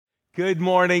Good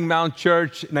morning, Mount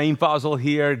Church. Naeem Fazal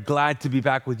here. Glad to be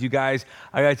back with you guys.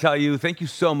 I gotta tell you, thank you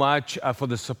so much for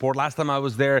the support. Last time I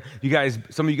was there,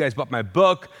 some of you guys bought my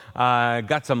book,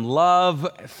 got some love.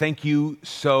 Thank you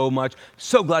so much.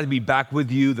 So glad to be back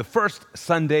with you the first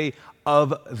Sunday of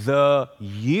the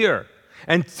year.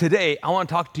 And today, I want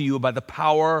to talk to you about the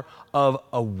power of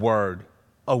a word.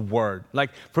 A word.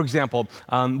 Like, for example,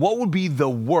 what would be the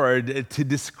word to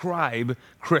describe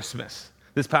Christmas?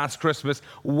 This past Christmas,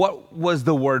 what was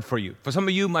the word for you? For some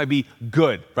of you, it might be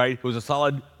good, right? It was a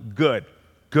solid good.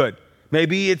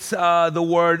 Maybe it's the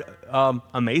word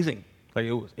amazing. Like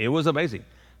it was amazing.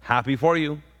 Happy for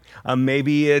you.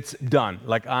 Maybe it's done.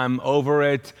 Like I'm over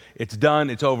it. It's done.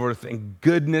 It's over. Thank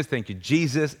goodness. Thank you,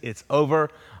 Jesus. It's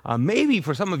over. Maybe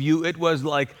for some of you, it was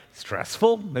like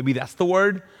stressful. Maybe that's the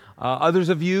word. Others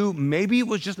of you, maybe it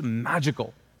was just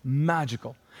magical.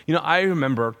 You know, I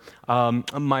remember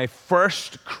my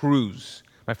first cruise.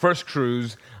 My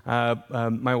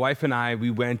wife and I,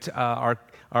 we went,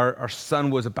 our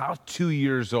son was about 2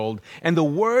 years old. And the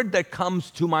word that comes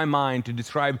to my mind to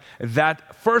describe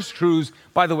that first cruise,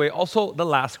 by the way, also the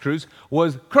last cruise,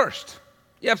 was cursed.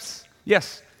 Yes.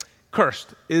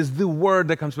 Cursed is the word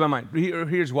that comes to my mind.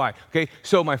 Here's why. Okay,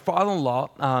 so my father-in-law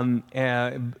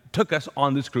took us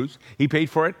on this cruise. He paid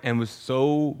for it and was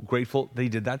so grateful that he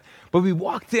did that. But we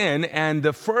walked in, and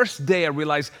the first day I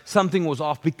realized something was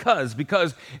off because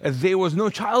there was no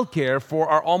childcare for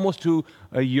our almost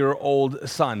 2-year-old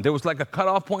son. There was like a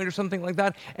cutoff point or something like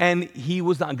that, and he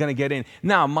was not going to get in.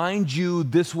 Now, mind you,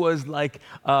 this was like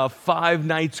a 5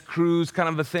 nights cruise kind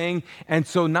of a thing, and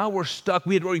so now we're stuck.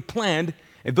 We had already planned.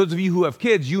 And those of you who have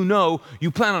kids, you know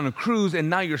you plan on a cruise and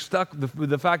now you're stuck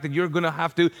with the fact that you're going to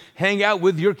have to hang out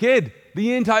with your kid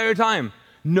the entire time.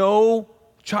 No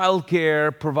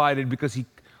childcare provided because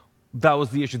that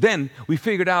was the issue. Then we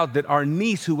figured out that our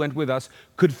niece who went with us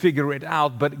could figure it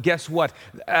out. But guess what?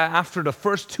 After the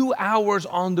first 2 hours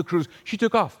on the cruise, she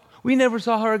took off. We never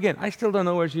saw her again. I still don't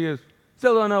know where she is.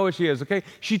 Okay?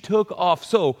 She took off.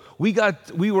 So we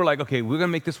were like, okay, we're going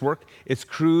to make this work. It's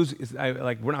cruise.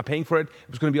 We're not paying for it. It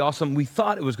was going to be awesome. We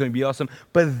thought it was going to be awesome.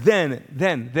 But then,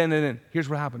 here's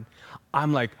what happened.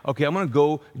 I'm like, okay, I'm going to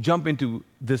go jump into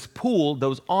this pool that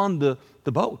was on the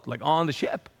boat, like on the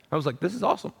ship. I was like, this is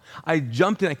awesome. I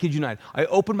jumped in, I kid you not. I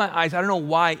opened my eyes, I don't know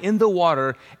why, in the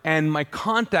water, and my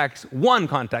one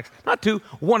contact, not two,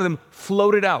 one of them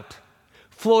floated out.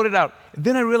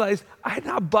 Then I realized I had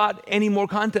not bought any more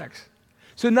contacts.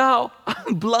 So now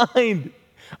I'm blind.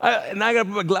 And I got to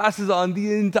put my glasses on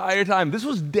the entire time. This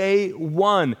was day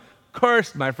 1.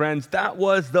 Cursed, my friends. That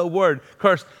was the word.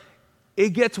 Cursed. It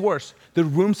gets worse. The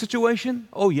room situation,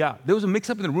 oh yeah. There was a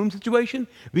mix-up in the room situation.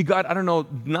 We got,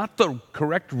 not the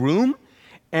correct room.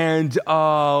 And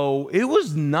it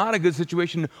was not a good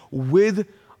situation with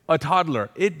a toddler.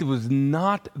 It was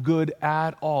not good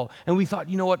at all. And we thought,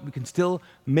 you know what? We can still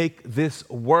make this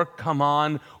work. Come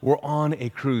on. We're on a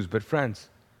cruise. But friends,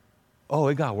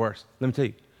 it got worse. Let me tell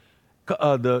you.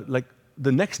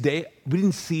 The next day, we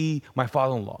didn't see my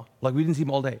father-in-law. We didn't see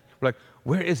him all day. We're like,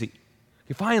 where is he?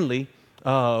 Okay, finally,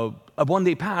 one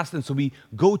day passed, and so we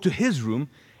go to his room,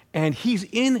 and he's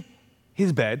in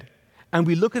his bed, and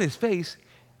we look at his face.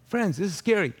 Friends, this is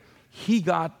scary. He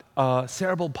got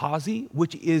cerebral palsy,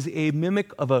 which is a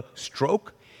mimic of a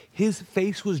stroke. His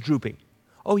face was drooping.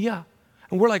 Oh, yeah.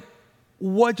 And we're like,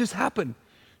 what just happened?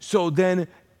 So then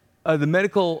the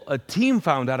medical team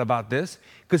found out about this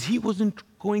because he wasn't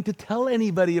going to tell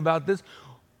anybody about this.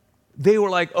 They were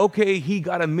like, okay, he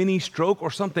got a mini stroke or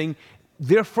something.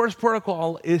 Their first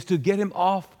protocol is to get him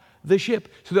off the ship.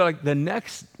 So they're like, the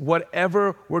next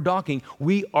whatever we're docking,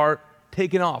 we are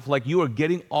taking off. Like you are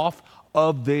getting off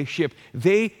of the ship.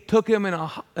 They took him in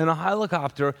a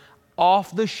helicopter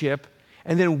off the ship,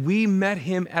 and then we met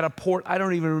him at a port. I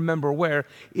don't even remember where.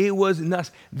 It was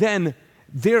nuts.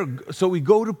 So we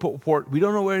go to port. We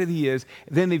don't know where he is.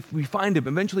 Then we find him,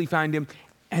 eventually find him,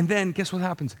 and then guess what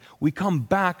happens? We come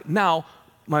back. Now,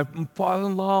 my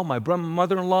father-in-law, my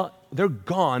mother-in-law, they're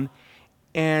gone,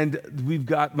 and we've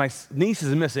got my niece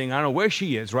is missing. I don't know where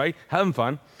she is, right? Having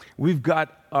fun. We've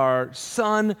got our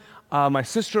son. My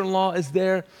sister-in-law is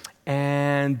there,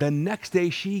 and the next day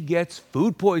she gets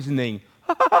food poisoning.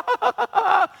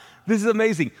 This is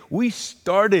amazing. We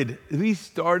started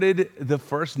the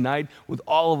first night with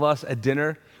all of us at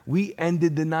dinner. We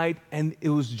ended the night, and it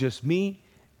was just me,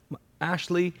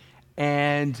 Ashley,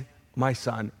 and my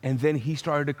son. And then he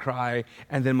started to cry,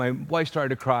 and then my wife started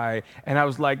to cry, and I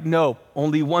was like, no,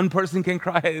 only one person can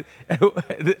cry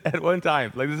at one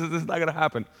time. Like, this is not going to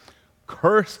happen.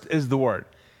 Cursed is the word.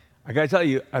 I got to tell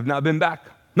you, I've not been back.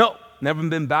 No, never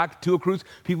been back to a cruise.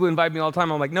 People invite me all the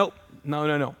time. I'm like, nope,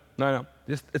 no.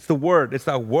 It's the word. It's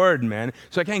that word, man.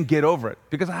 So I can't get over it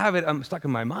because I have it stuck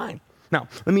in my mind. Now,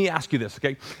 let me ask you this,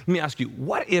 okay? Let me ask you,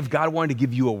 what if God wanted to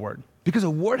give you a word? Because a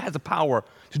word has the power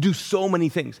to do so many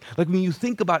things. Like when you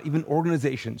think about even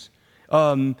organizations,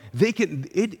 a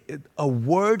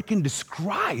word can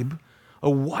describe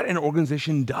what an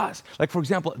organization does. Like, for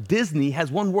example, Disney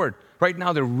has one word. Right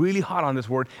now, they're really hot on this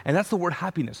word, and that's the word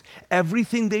happiness.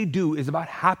 Everything they do is about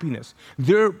happiness.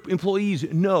 Their employees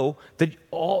know that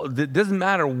it doesn't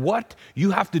matter what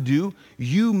you have to do,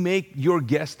 you make your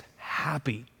guest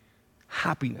happy.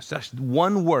 Happiness. That's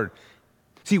one word.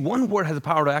 See, one word has the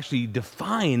power to actually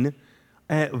define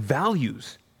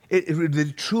values.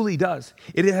 It truly does.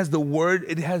 It has the word,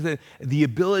 it has the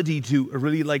ability to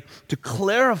really to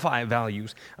clarify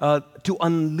values, to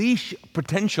unleash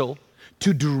potential,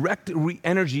 to direct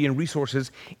energy and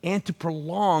resources, and to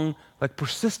prolong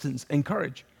persistence and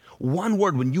courage. One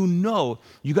word, when you know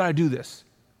you got to do this.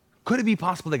 Could it be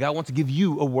possible that God wants to give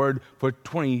you a word for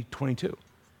 2022?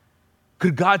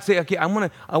 Could God say, okay, I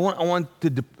want to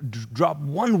drop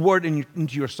one word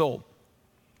into your soul?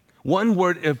 One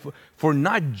word for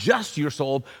not just your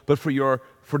soul, but for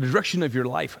the direction of your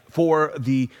life, for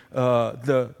the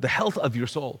health of your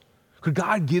soul. Could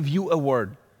God give you a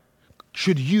word?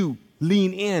 Should you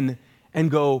lean in and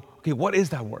go, okay, what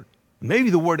is that word? Maybe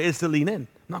the word is to lean in. I'm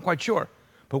not quite sure.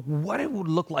 But what it would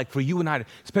look like for you and I to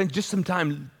spend just some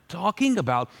time talking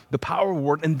about the power of a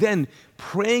word and then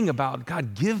praying about,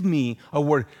 God, give me a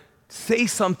word. Say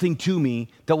something to me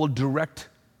that will direct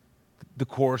the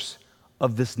course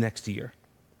of this next year.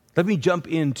 Let me jump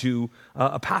into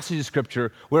a passage of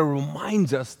scripture where it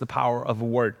reminds us the power of a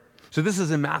word. So this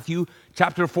is in Matthew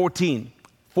chapter 14.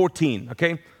 14,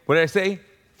 okay? What did I say?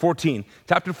 14.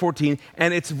 Chapter 14,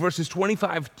 and it's verses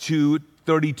 25 to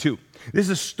 32. This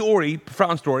is a story,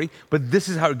 profound story, but this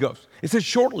is how it goes. It says,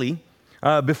 shortly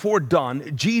before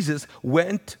dawn, Jesus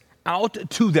went out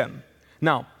to them.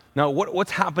 Now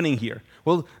what's happening here?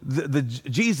 Well,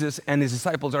 Jesus and his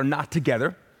disciples are not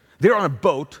together. They're on a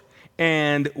boat,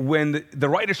 and when the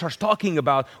writer starts talking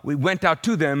about we went out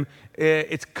to them,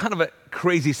 it's kind of a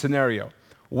crazy scenario.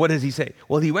 What does he say?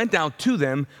 Well, he went out to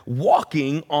them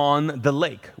walking on the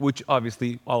lake, which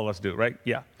obviously all of us do, right?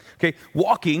 Yeah. Okay,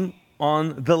 walking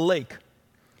on the lake.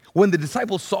 When the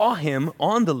disciples saw him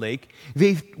on the lake,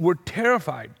 they were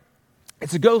terrified.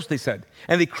 It's a ghost, they said,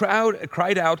 and they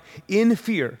cried out in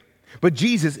fear. But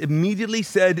Jesus immediately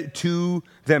said to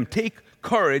them, take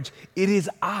courage, it is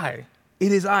I.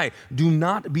 It is I. Do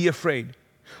not be afraid.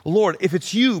 Lord, if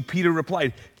it's you, Peter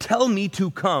replied, tell me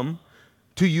to come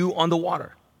to you on the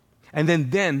water. And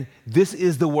then this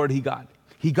is the word he got.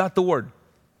 He got the word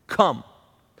come,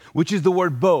 which is the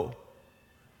word bo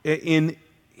in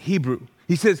Hebrew.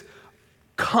 He says,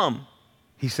 come,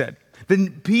 he said.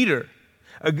 Then Peter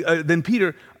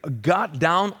got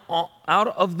down out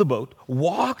of the boat,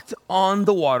 walked on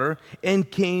the water,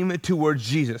 and came towards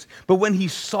Jesus. But when he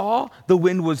saw the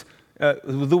wind which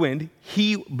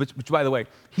by the way,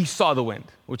 he saw the wind,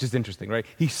 which is interesting, right?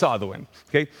 He saw the wind,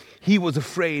 okay? He was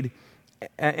afraid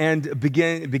and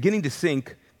beginning to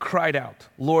sink, cried out,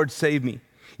 Lord, save me.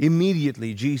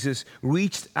 Immediately, Jesus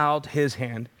reached out his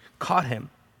hand, caught him.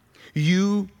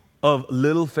 You of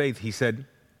little faith, he said,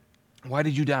 why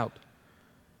did you doubt?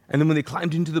 And then when they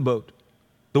climbed into the boat,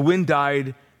 the wind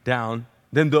died down.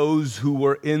 Then those who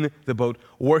were in the boat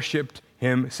worshiped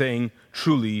him, saying,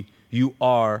 truly, you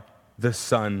are the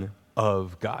Son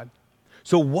of God.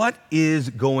 So what is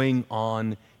going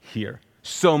on here?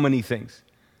 So many things.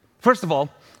 First of all,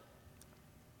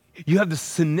 you have the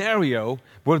scenario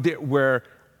where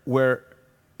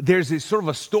there's a sort of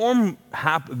a storm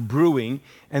brewing,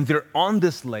 and they're on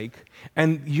this lake,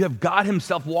 and you have God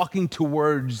himself walking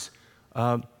towards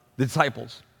the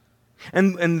disciples.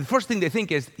 And the first thing they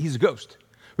think is he's a ghost,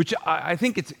 which I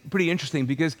think it's pretty interesting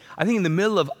because I think in the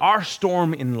middle of our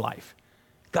storm in life,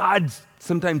 God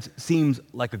sometimes seems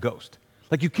like a ghost.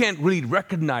 Like you can't really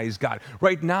recognize God.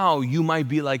 Right now, you might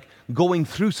be like going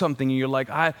through something and you're like,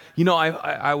 I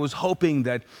was hoping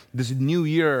that this new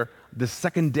year, the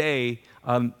second day,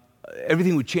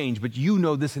 everything would change. But you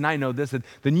know this and I know this, that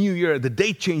the new year, the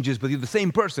date changes, but you're the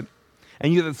same person.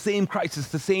 And you have the same crisis,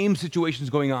 the same situations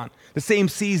going on, the same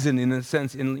season in a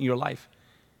sense in your life.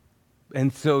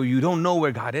 And so you don't know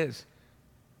where God is.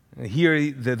 And here,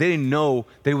 they didn't know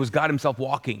that it was God himself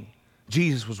walking.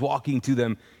 Jesus was walking to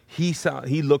them. He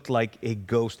looked like a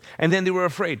ghost. And then they were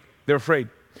afraid. They're afraid.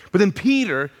 But then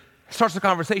Peter starts the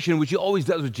conversation, which he always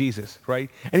does with Jesus, right?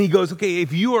 And he goes, okay,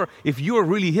 if you are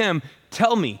really him,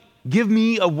 tell me, give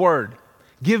me a word.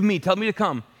 Tell me to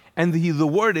come. And the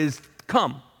word is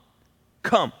come,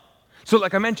 come. So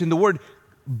like I mentioned, the word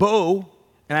bo,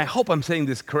 and I hope I'm saying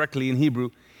this correctly in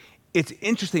Hebrew, it's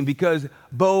interesting because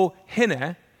bo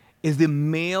hine is the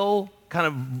male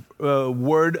kind of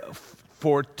word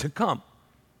for to come.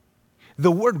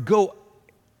 The word go,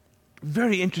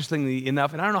 very interestingly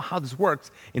enough, and I don't know how this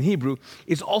works in Hebrew,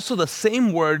 is also the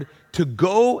same word to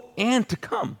go and to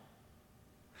come,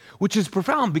 which is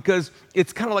profound because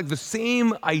it's kind of like the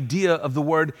same idea of the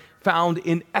word found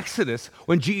in Exodus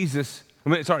when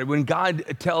God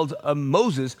tells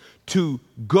Moses to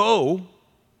go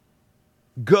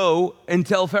and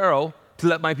tell Pharaoh to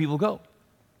let my people go.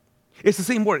 It's the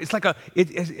same word. It's like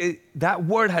that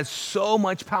word has so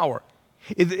much power.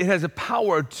 It has a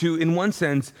power to, in one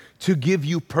sense, to give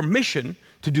you permission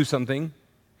to do something,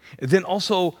 then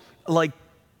also like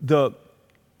the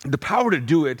power to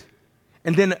do it,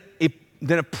 and then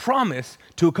a promise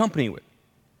to accompany it.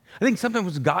 I think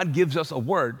sometimes God gives us a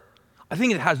word, I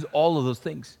think it has all of those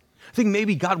things. I think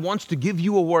maybe God wants to give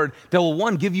you a word that will,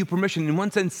 one, give you permission, in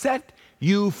one sense, set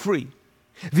you free.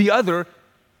 The other,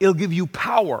 it'll give you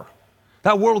power.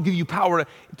 That word will give you power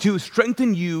to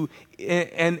strengthen you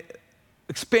and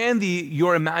expand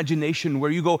your imagination where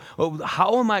you go, oh,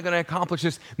 how am I going to accomplish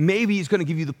this? Maybe He's going to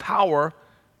give you the power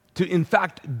to, in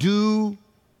fact, do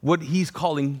what He's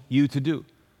calling you to do.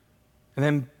 And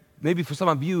then maybe for some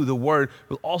of you, the word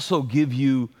will also give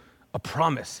you a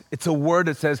promise. It's a word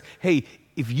that says, hey,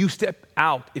 if you step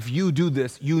out, if you do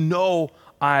this, you know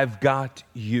I've got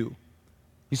you.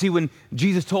 You see, when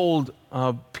Jesus told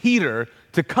Peter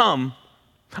to come,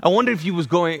 I wonder if He was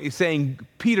saying,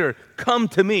 Peter, come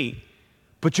to me,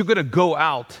 but you're going to go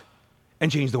out and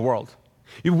change the world.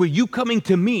 When you coming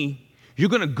to me, you're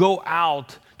going to go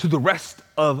out to the rest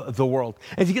of the world.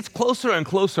 As He gets closer and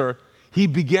closer, He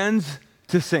begins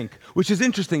to sink, which is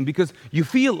interesting because you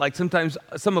feel like sometimes,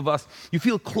 some of us, you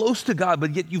feel close to God,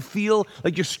 but yet you feel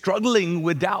like you're struggling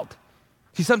with doubt.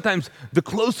 See, sometimes the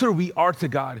closer we are to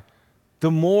God, the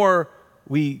more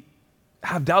we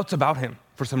have doubts about Him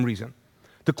for some reason.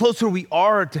 The closer we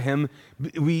are to Him,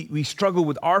 we struggle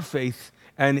with our faith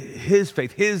and His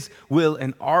faith, His will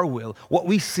and our will, what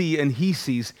we see and He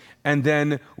sees, and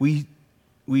then we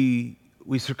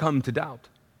succumb to doubt.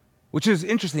 Which is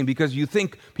interesting because you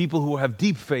think people who have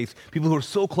deep faith, people who are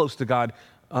so close to God,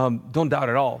 don't doubt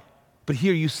at all. But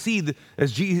here you see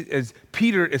as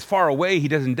Peter is far away, he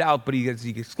doesn't doubt, but as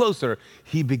he gets closer,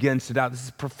 he begins to doubt. This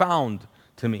is profound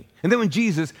to me. And then when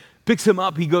Jesus picks him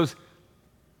up, He goes,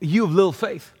 you have little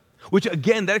faith. Which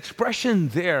again, that expression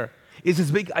there is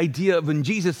this big idea of when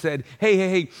Jesus said,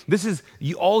 hey, this is,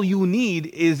 all you need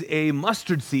is a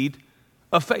mustard seed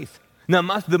of faith. Now,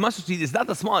 the mustard seed is not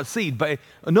the smallest seed by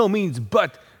no means,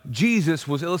 but Jesus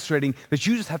was illustrating that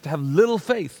you just have to have little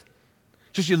faith,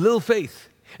 just your little faith.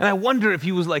 And I wonder if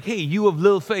He was like, hey, you have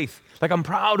little faith, like I'm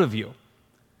proud of you.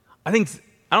 I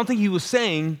don't think He was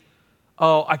saying,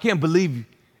 oh, I can't believe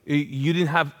you didn't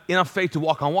have enough faith to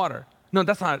walk on water. No,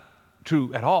 that's not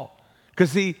true at all.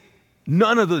 Because see,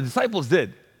 none of the disciples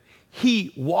did.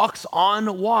 He walks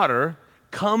on water,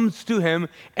 comes to Him,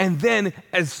 and then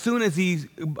as soon as he's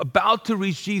about to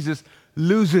reach Jesus,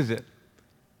 loses it.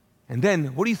 And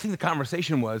then, what do you think the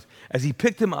conversation was as He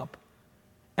picked him up,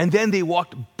 and then they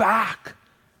walked back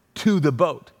to the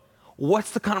boat?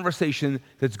 What's the conversation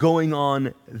that's going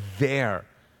on there?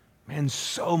 Man,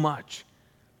 so much.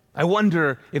 I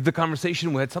wonder if the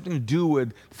conversation had something to do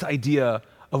with this idea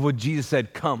of what Jesus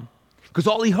said, come. Because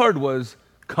all he heard was,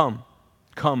 come,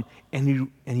 and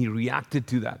he reacted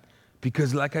to that.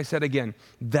 Because like I said again,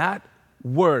 that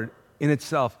word in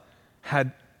itself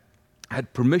had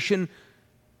permission,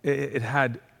 it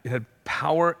had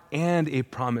power and a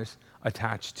promise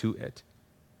attached to it.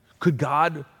 Could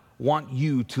God want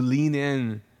you to lean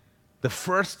in the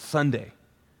first Sunday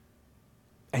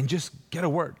and just get a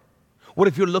word? What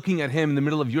if you're looking at Him in the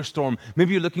middle of your storm?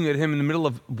 Maybe you're looking at Him in the middle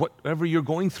of whatever you're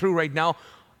going through right now,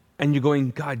 and you're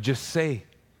going, God, just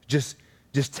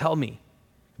tell me.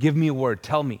 Give me a word.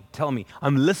 Tell me.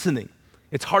 I'm listening.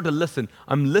 It's hard to listen.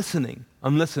 I'm listening.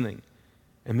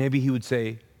 And maybe He would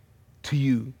say to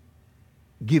you,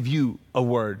 give you a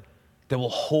word that will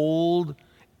hold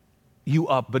you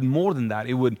up. But more than that,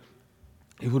 it would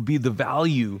be the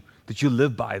value that you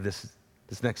live by this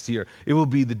next year. It will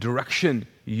be the direction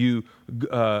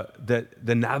that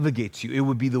navigates you. It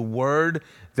would be the word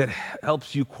that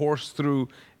helps you course through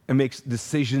and makes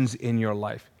decisions in your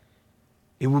life.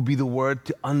 It would be the word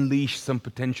to unleash some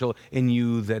potential in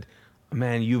you that,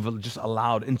 man, you've just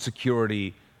allowed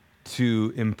insecurity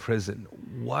to imprison.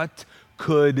 What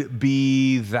could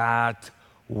be that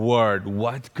word?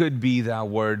 What could be that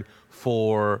word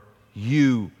for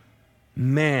you?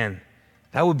 Man,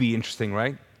 That would be interesting,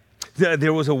 right?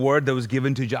 There was a word that was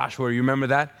given to Joshua. You remember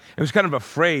that? It was kind of a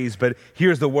phrase, but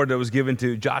here's the word that was given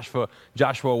to Joshua.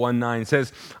 Joshua 1:9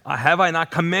 says, have I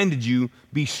not commanded you,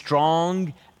 be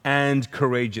strong and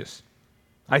courageous?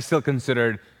 I still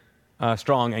considered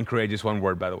strong and courageous one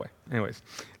word, by the way. Anyways,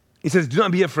 it says, do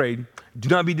not be afraid, do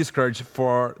not be discouraged,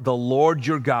 for the Lord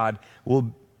your God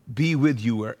will be with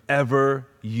you wherever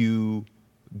you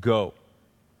go.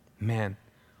 Man,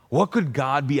 what could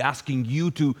God be asking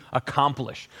you to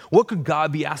accomplish? What could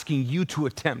God be asking you to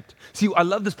attempt? See, I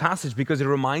love this passage because it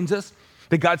reminds us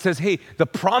that God says, hey, the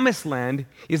promised land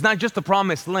is not just the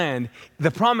promised land.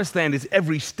 The promised land is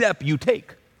every step you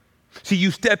take. See,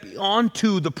 you step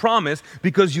onto the promise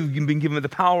because you've been given the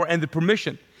power and the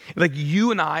permission. Like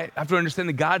you and I have to understand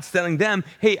that God's telling them,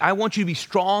 hey, I want you to be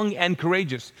strong and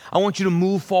courageous. I want you to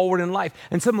move forward in life.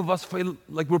 And some of us feel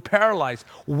like we're paralyzed.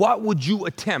 What would you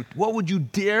attempt? What would you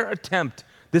dare attempt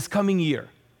this coming year?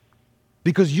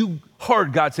 Because you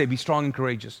heard God say, be strong and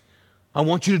courageous. I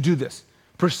want you to do this.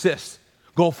 Persist.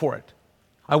 Go for it.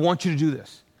 I want you to do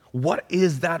this. What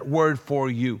is that word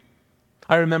for you?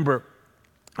 I remember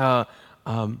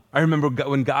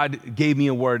when God gave me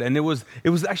a word, and it was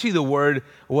actually the word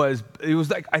was, it was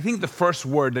like, I think the first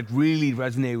word that really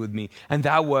resonated with me, and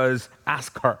that was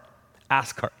ask her.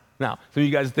 Ask her. Now, some of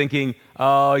you guys are thinking,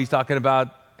 oh, he's talking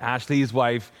about Ashley's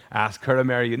wife, ask her to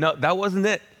marry you. No, that wasn't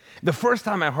it. The first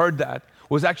time I heard that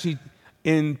was actually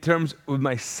in terms with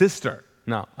my sister.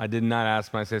 No, I did not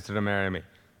ask my sister to marry me.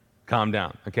 Calm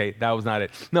down, okay? That was not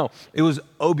it. No, it was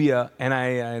Obia,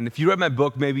 and if you read my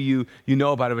book, maybe you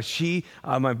know about it,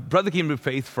 but my brother came to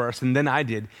faith first, and then I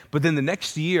did. But then the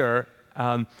next year,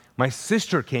 my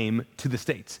sister came to the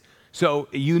States. So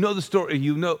you know the story,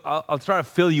 I'll try to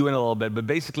fill you in a little bit, but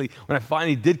basically, when I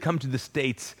finally did come to the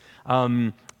States,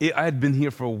 I had been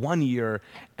here for 1 year,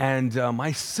 and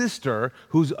my sister,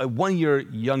 who's 1 year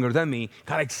younger than me,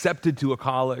 got accepted to a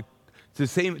college, to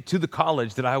the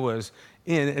college that I was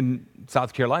in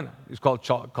South Carolina. It's called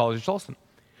College of Charleston.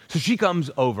 So she comes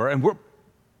over, and we're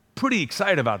pretty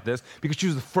excited about this because she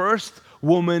was the first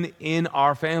woman in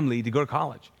our family to go to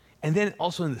college. And then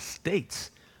also in the States,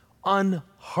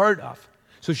 unheard of.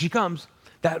 So she comes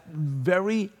that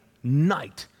very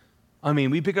night. I mean,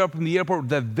 we pick her up from the airport.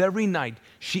 That very night,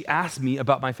 she asked me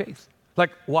about my faith. Like,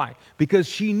 why? Because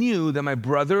she knew that my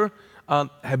brother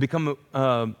had become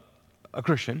a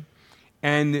Christian,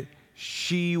 and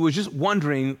she was just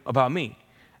wondering about me.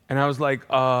 And I was like,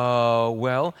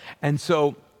 well. And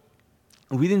so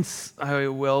before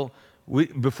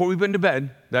we went to bed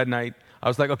that night, I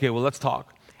was like, okay, well, let's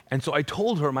talk. And so I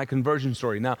told her my conversion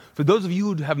story. Now, for those of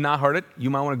you who have not heard it, you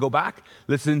might want to go back,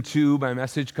 listen to my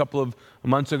message a couple of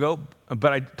months ago.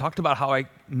 But I talked about how I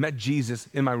met Jesus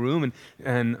in my room,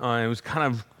 and it was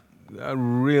kind of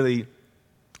really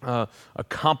a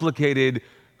complicated,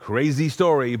 crazy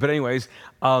story. But anyways,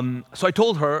 so I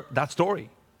told her that story.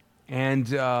 And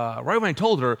right when I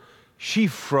told her, she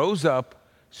froze up,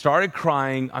 started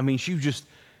crying. I mean, she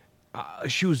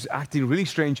was acting really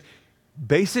strange.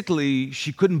 Basically,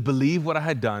 she couldn't believe what I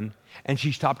had done, and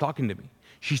she stopped talking to me.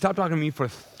 She stopped talking to me for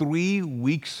 3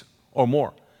 weeks or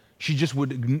more.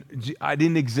 I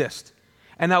didn't exist.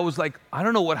 And I was like, I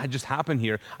don't know what had just happened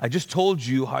here. I just told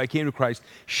you how I came to Christ.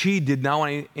 She did not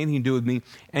want anything to do with me,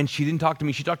 and she didn't talk to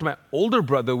me. She talked to my older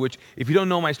brother, which, if you don't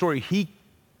know my story, he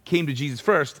came to Jesus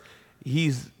first.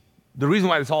 He's the reason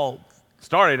why this all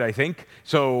started, I think.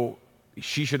 So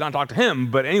she should not talk to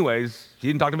him, but anyways, she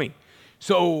didn't talk to me.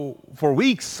 So for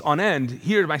weeks on end,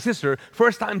 here, my sister,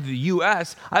 first time to the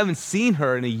U.S., I haven't seen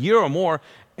her in a year or more,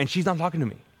 and she's not talking to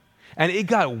me. And it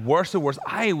got worse and worse.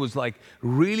 I was like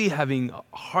really having a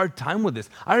hard time with this.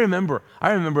 I remember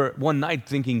one night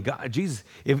thinking, God, Jesus,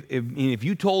 if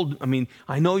you told,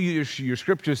 I know your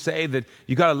scriptures say that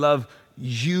you got to love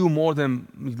you more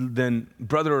than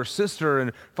brother or sister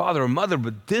and father or mother,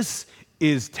 but this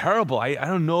is terrible. I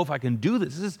don't know if I can do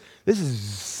this. This is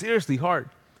seriously hard.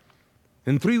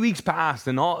 And 3 weeks passed,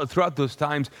 and all throughout those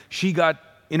times, she got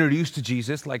introduced to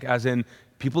Jesus, like as in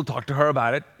people talked to her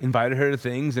about it, invited her to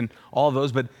things and all of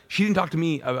those, but she didn't talk to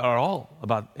me at all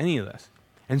about any of this.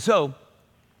 And so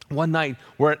one night,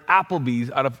 we're at Applebee's.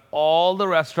 Out of all the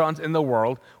restaurants in the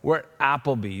world, we're at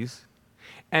Applebee's,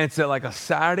 and it's like a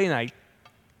Saturday night,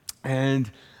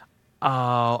 and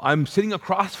I'm sitting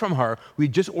across from her. We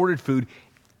just ordered food,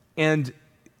 and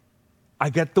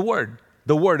I get the word.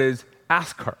 The word is,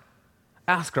 ask her.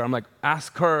 Ask her. I'm like,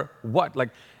 ask her what? Like,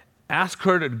 ask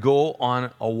her to go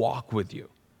on a walk with you.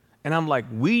 And I'm like,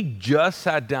 we just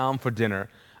sat down for dinner.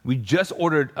 We just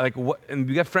ordered, and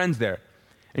we got friends there.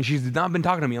 And she's not been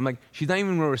talking to me. I'm like, she's not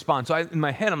even going to respond. So in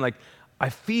my head, I'm like, I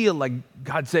feel like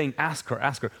God saying, ask her,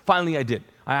 ask her. Finally, I did.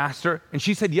 I asked her, and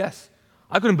she said yes.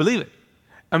 I couldn't believe it.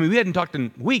 I mean, we hadn't talked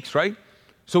in weeks, right?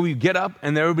 So we get up,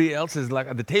 and everybody else is like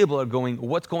at the table are going,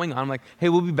 what's going on? I'm like, hey,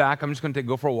 we'll be back. I'm just going to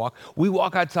go for a walk. We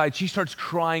walk outside. She starts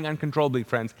crying uncontrollably,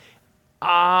 friends,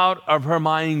 out of her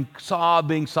mind,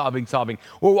 sobbing.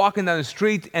 We're walking down the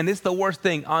street, and it's the worst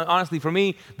thing, honestly, for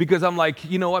me, because I'm like,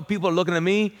 you know what? People are looking at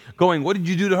me going, what did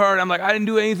you do to her? And I'm like, I didn't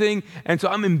do anything. And so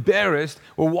I'm embarrassed.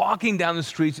 We're walking down the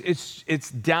streets. It's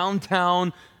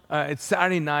downtown. It's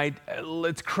Saturday night,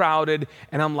 it's crowded,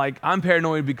 and I'm like, I'm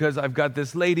paranoid because I've got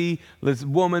this lady, this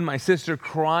woman, my sister,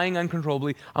 crying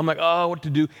uncontrollably. I'm like, oh, what to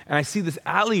do? And I see this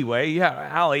alleyway,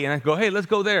 alley, and I go, hey, let's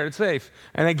go there, it's safe.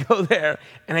 And I go there,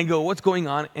 and I go, what's going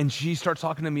on? And she starts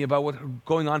talking to me about what's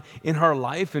going on in her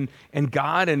life, and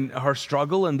God, and her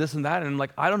struggle, and this and that, and I'm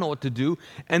like, I don't know what to do.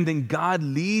 And then God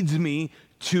leads me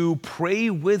to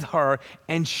pray with her,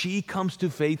 and she comes to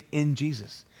faith in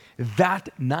Jesus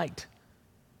that night.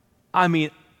 I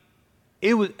mean,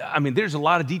 there's a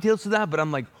lot of details to that, but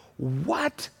I'm like,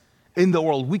 what in the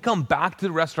world? We come back to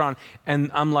the restaurant, and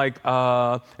I'm like,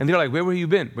 and they're like, where have you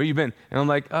been? And I'm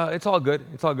like, it's all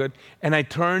good. And I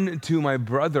turn to my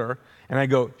brother, and I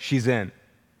go, she's in.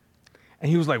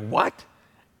 And he was like, what?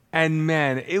 And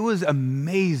man, it was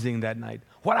amazing that night.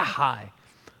 What a high.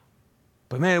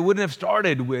 But man, it wouldn't have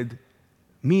started with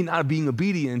me not being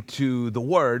obedient to the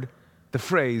word, the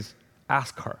phrase,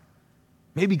 ask her.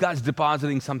 Maybe God's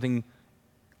depositing something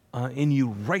in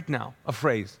you right now, a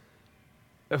phrase.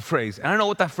 And I don't know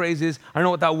what that phrase is. I don't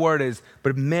know what that word is.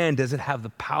 But man, does it have the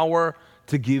power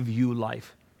to give you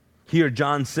life. Here,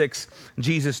 John 6,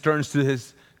 Jesus turns to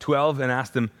his 12 and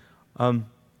asks them,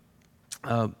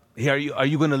 hey, are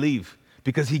you going to leave?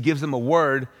 Because he gives them a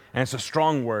word, and it's a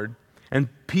strong word. And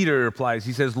Peter replies,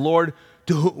 he says, Lord,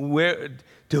 to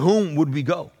whom would we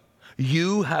go?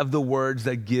 You have the words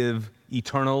that give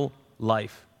eternal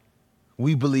life.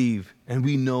 We believe and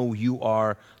we know you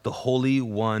are the Holy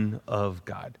One of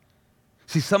God.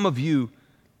 See, some of you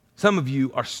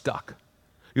are stuck.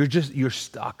 You're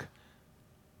stuck.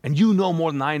 And you know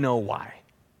more than I know why.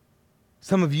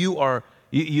 Some of you are,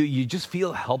 you just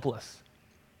feel helpless.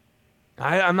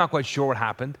 I'm not quite sure what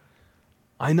happened.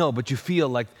 I know, but you feel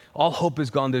like all hope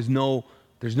is gone. There's no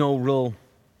real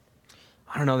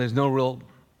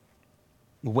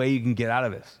way you can get out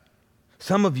of this.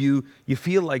 Some of you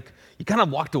feel like you kind of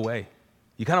walked away.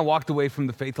 You kind of walked away from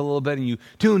the faith a little bit, and you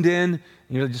tuned in, and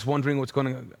you're just wondering what's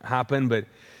going to happen, but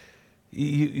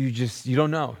you don't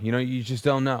know. You just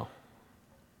don't know.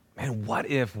 Man,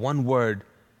 what if one word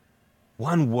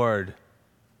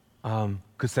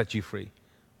could set you free?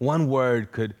 One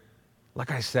word could, like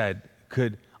I said,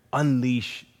 could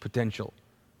unleash potential,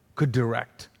 could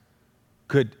direct,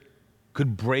 could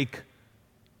break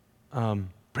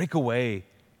away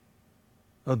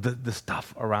the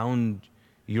stuff around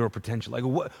your potential. Like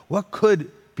what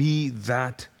could be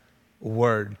that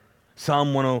word?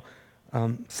 Psalm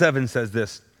 107 says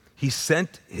this: He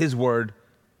sent His word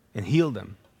and healed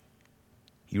them.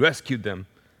 He rescued them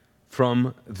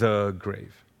from the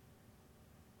grave.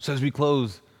 So as we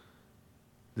close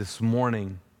this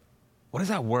morning, what is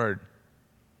that word?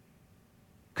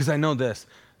 Because I know this,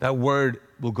 that word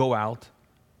will go out,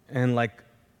 and like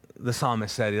the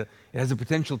psalmist said, it has the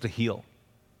potential to heal.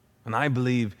 And I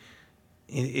believe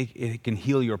it can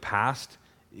heal your past.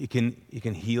 It can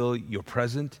heal your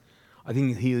present. I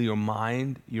think it can heal your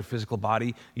mind, your physical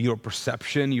body, your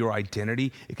perception, your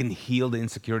identity. It can heal the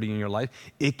insecurity in your life.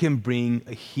 It can bring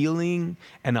a healing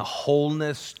and a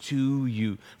wholeness to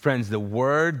you. Friends, the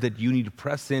word that you need to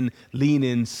press in, lean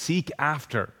in, seek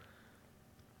after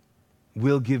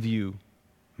will give you,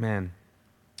 man,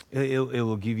 it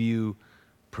will give you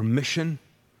permission.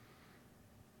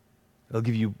 It'll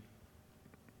give you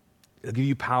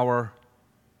power,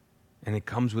 and it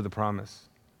comes with a promise.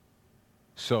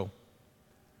 So,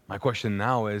 my question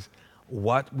now is,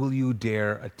 what will you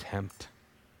dare attempt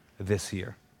this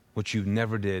year, which you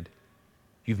never did,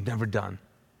 you've never done?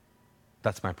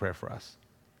 That's my prayer for us.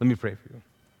 Let me pray for you.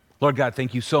 Lord God,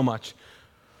 thank you so much.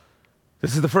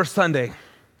 This is the first Sunday.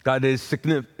 God, it's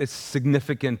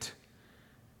significant.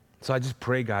 So I just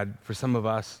pray, God, for some of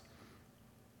us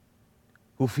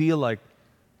who feel like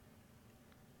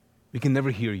we can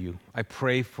never hear you. I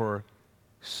pray for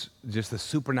just the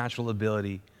supernatural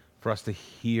ability for us to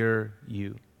hear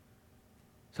you.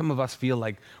 Some of us feel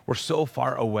like we're so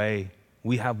far away.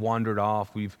 We have wandered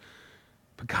off.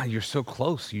 But God, you're so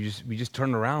close. We just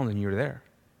turn around and you're there.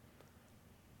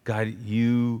 God,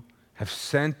 you have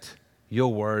sent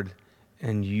your word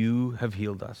and you have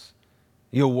healed us.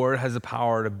 Your word has the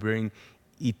power to bring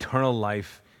eternal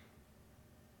life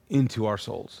into our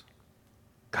souls.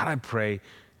 God, I pray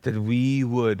that we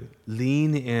would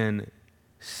lean in,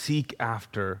 seek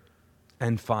after,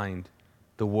 and find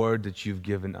the word that you've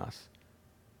given us.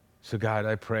 So God,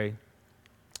 I pray,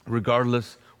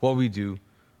 regardless what we do,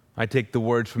 I take the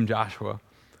words from Joshua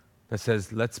that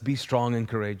says, let's be strong and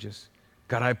courageous.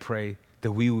 God, I pray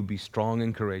that we would be strong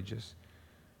and courageous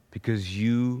because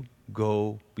you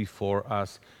go before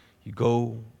us. You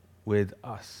go with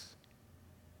us.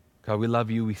 God, we love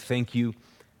you. We thank you.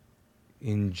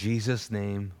 In Jesus'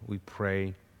 name we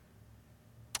pray.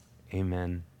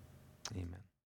 Amen. Amen.